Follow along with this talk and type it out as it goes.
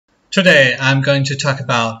Today I'm going to talk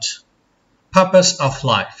about purpose of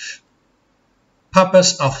life.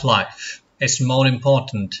 Purpose of life is more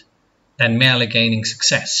important than merely gaining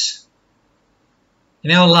success.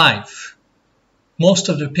 In our life, most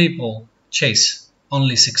of the people chase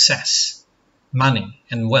only success, money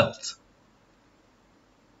and wealth.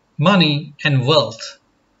 Money and wealth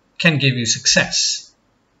can give you success,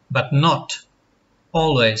 but not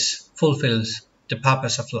always fulfills the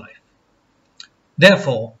purpose of life.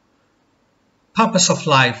 Therefore, purpose of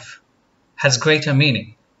life has greater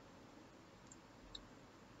meaning.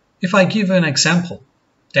 If I give you an example,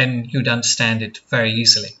 then you'd understand it very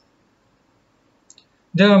easily.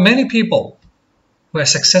 There are many people who are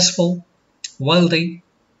successful, wealthy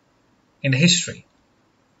in history.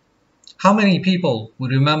 How many people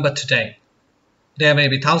would remember today? There may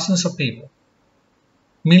be thousands of people,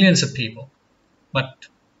 millions of people, but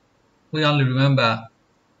we only remember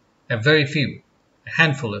a very few, a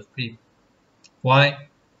handful of people. Why?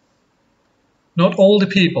 Not all the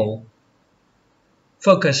people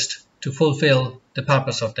focused to fulfill the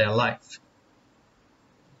purpose of their life.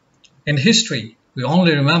 In history, we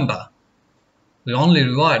only reward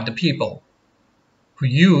the people who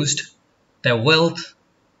used their wealth,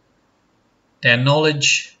 their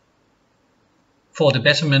knowledge for the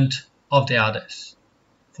betterment of the others,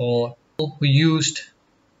 for people who used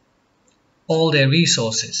all their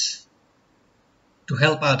resources to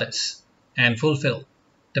help others and fulfill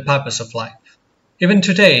the purpose of life. Even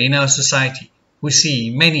today in our society, we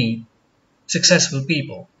see many successful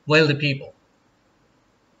people, wealthy people,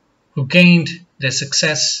 who gained their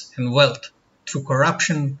success and wealth through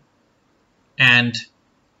corruption and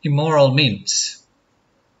immoral means.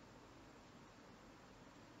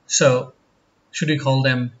 So, should we call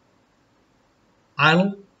them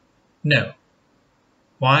idle? No.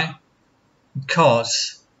 Why?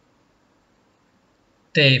 Because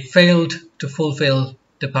they failed to fulfill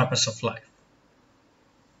the purpose of life.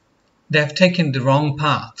 They have taken the wrong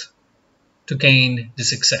path to gain the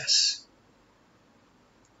success.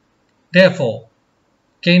 Therefore,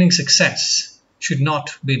 gaining success should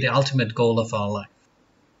not be the ultimate goal of our life.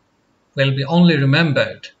 We'll be only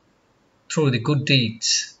remembered through the good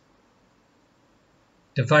deeds,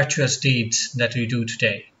 the virtuous deeds that we do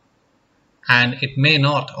today. And it may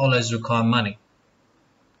not always require money.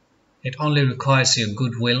 It only requires your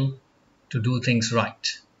goodwill to do things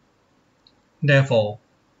right. Therefore,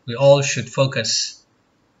 we all should focus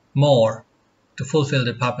more to fulfill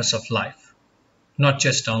the purpose of life, not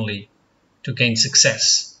just only to gain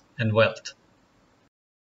success and wealth.